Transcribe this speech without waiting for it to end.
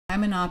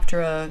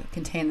Hymenoptera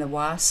contain the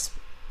wasps,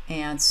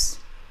 ants,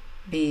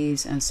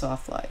 bees, and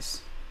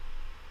sawflies.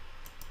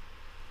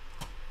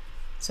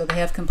 So they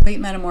have complete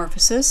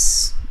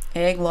metamorphosis,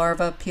 egg,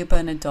 larva, pupa,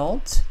 and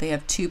adult. They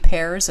have 2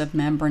 pairs of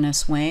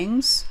membranous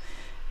wings,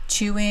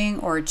 chewing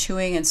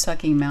and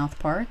sucking mouth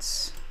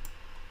parts.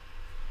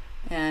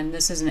 And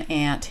this is an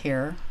ant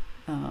here.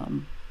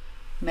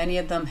 Many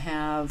of them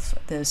have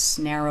this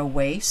narrow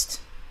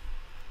waist.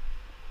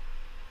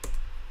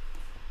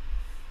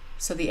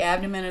 So the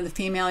abdomen of the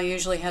female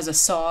usually has a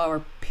saw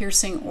or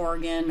piercing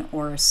organ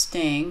or a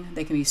sting.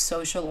 They can be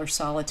social or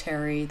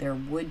solitary. They're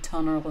wood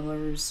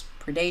tunnelers,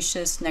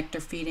 predaceous,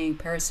 nectar feeding,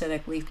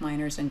 parasitic, leaf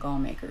miners, and gall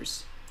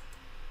makers.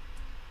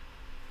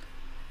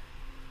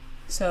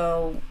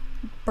 So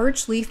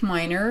birch leaf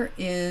miner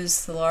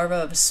is the larva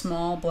of a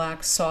small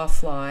black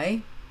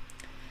sawfly.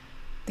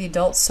 The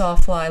adult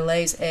sawfly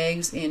lays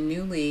eggs in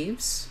new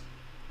leaves,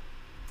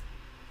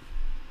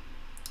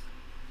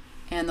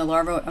 and the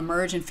larvae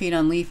emerge and feed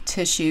on leaf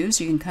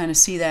tissues. You can kind of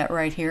see that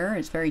right here.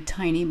 It's very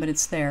tiny, but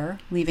it's there,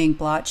 leaving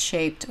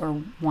blotch-shaped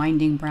or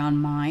winding brown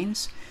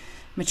mines.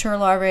 Mature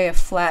larvae are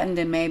flattened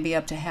and may be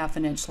up to ½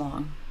 an inch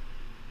long.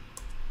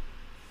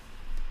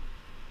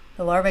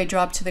 The larvae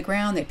drop to the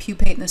ground. They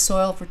pupate in the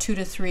soil for 2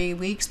 to 3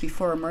 weeks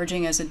before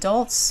emerging as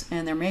adults,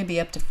 and there may be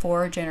up to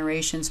 4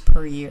 generations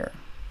per year.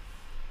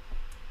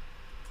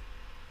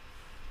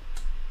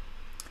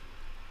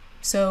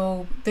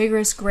 So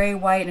vigorous gray,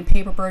 white, and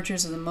paper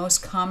birches are the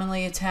most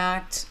commonly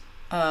attacked.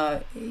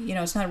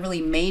 It's not a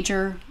really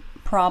major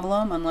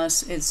problem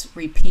unless it's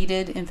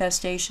repeated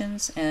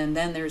infestations, and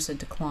then there's a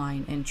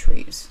decline in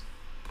trees.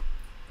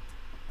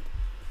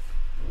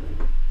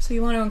 So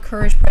you want to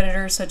encourage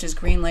predators such as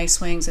green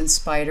lacewings and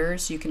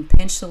spiders. You can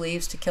pinch the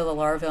leaves to kill the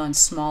larvae on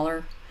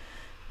smaller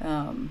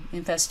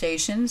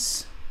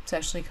infestations. It's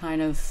actually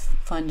kind of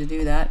fun to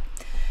do that.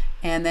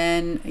 And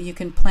then you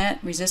can plant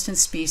resistant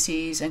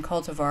species and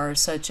cultivars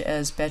such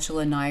as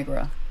Betula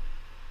nigra.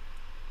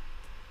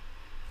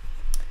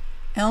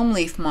 Elm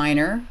leaf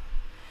miner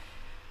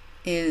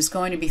is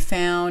going to be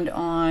found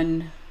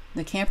on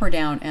the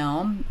camperdown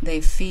elm. They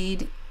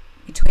feed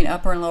between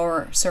upper and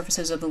lower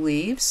surfaces of the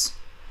leaves.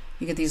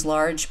 You get these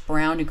large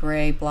brown to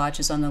gray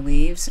blotches on the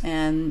leaves,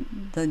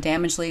 and the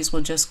damaged leaves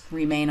will just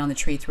remain on the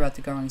tree throughout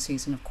the growing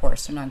season. Of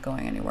course, they're not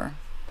going anywhere.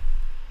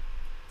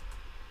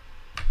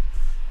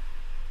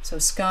 So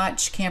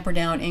Scotch,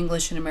 Camperdown,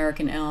 English, and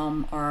American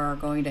elm are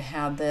going to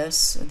have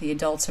this. The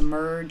adults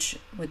emerge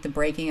with the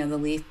breaking of the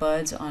leaf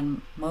buds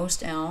on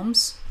most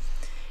elms.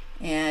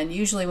 And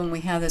usually when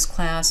we have this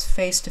class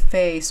face to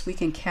face, we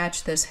can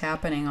catch this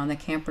happening on the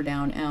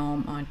Camperdown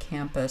elm on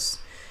campus.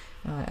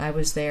 I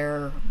was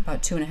there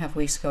about 2.5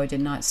 weeks ago. I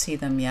did not see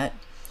them yet.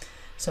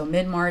 So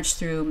mid-March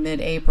through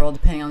mid-April,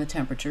 depending on the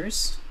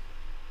temperatures.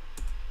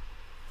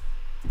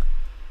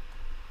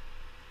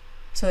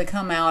 So they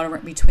come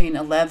out between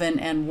 11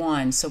 and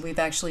 1. So we've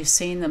actually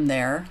seen them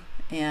there,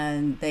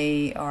 and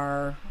they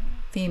are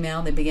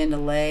female. They begin to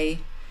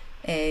lay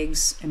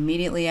eggs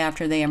immediately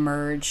after they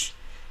emerge,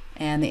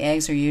 and the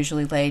eggs are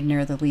usually laid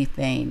near the leaf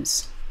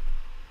veins.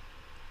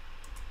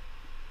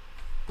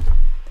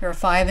 There are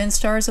 5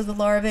 instars of the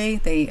larvae.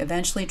 They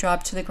eventually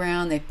drop to the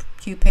ground. They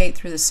pupate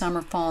through the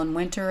summer, fall, and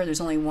winter. There's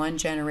only 1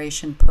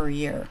 generation per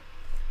year.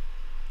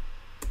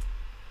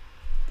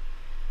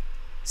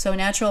 So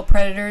natural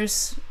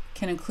predators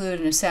can include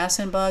an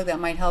assassin bug that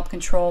might help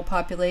control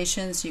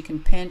populations. You can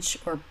pinch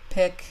or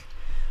pick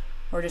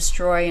or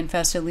destroy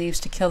infested leaves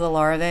to kill the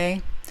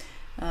larvae.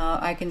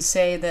 I can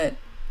say that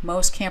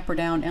most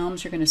Camperdown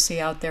elms you're going to see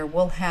out there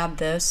will have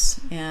this,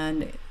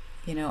 and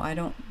I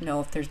don't know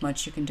if there's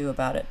much you can do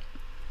about it.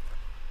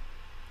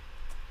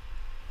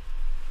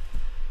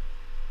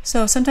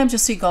 So sometimes you'll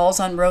see galls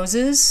on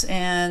roses,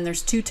 and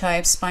there's 2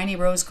 types, spiny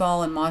rose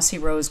gall and mossy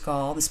rose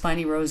gall. The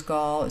spiny rose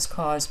gall is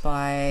caused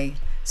by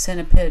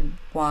centipede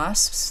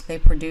wasps. They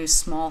produce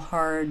small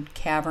hard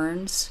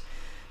caverns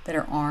that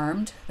are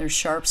armed. There's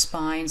sharp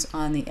spines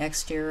on the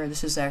exterior.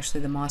 This is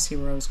actually the mossy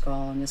rose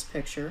gall in this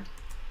picture.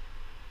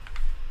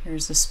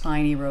 Here's the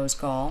spiny rose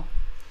gall.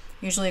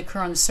 Usually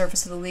occur on the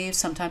surface of the leaves,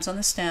 sometimes on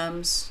the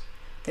stems.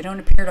 They don't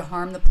appear to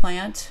harm the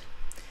plant,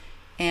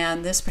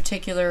 and this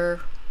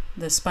particular,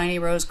 the spiny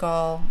rose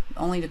gall,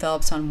 only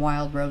develops on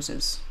wild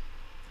roses.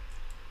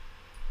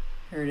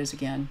 Here it is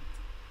again.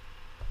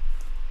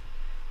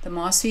 The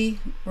mossy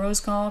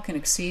rose gall can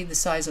exceed the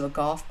size of a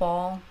golf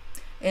ball.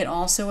 It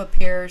also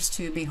appears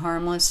to be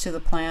harmless to the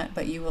plant,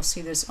 but you will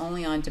see this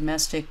only on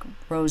domestic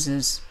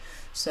roses.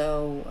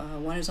 So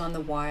one is on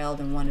the wild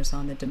and one is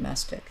on the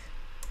domestic.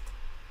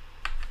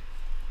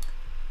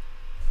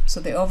 So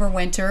they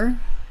overwinter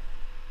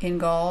in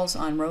galls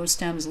on rose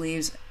stems,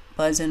 leaves,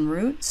 buds, and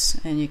roots.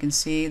 And you can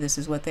see this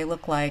is what they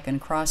look like in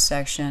cross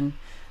section.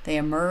 They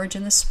emerge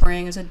in the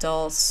spring as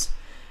adults.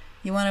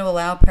 You want to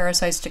allow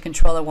parasites to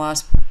control the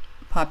wasp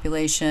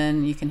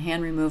population. You can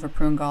hand remove or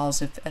prune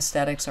galls if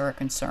aesthetics are a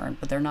concern,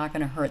 but they're not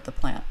going to hurt the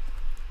plant.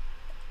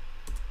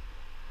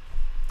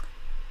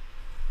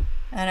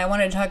 And I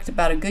wanted to talk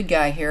about a good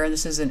guy here.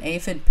 This is an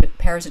aphid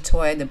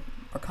parasitoid, the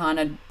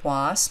Orconid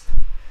wasp.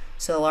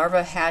 So the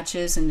larva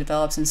hatches and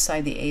develops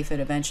inside the aphid,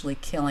 eventually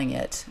killing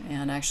it.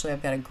 And actually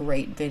I've got a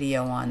great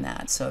video on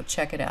that, so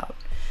check it out.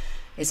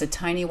 It's a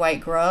tiny white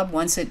grub.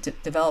 Once it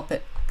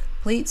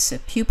completes,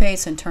 it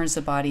pupates and turns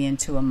the body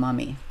into a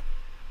mummy.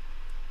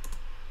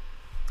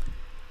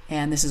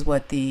 And this is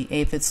what the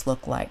aphids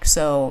look like.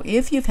 So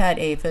if you've had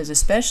aphids,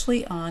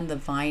 especially on the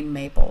vine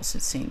maples,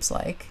 it seems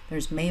like,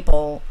 there's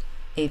maple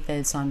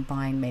aphids on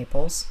vine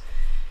maples.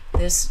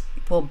 This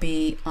will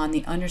be on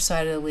the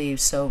underside of the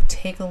leaves, so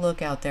take a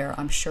look out there.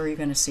 I'm sure you're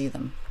going to see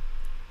them.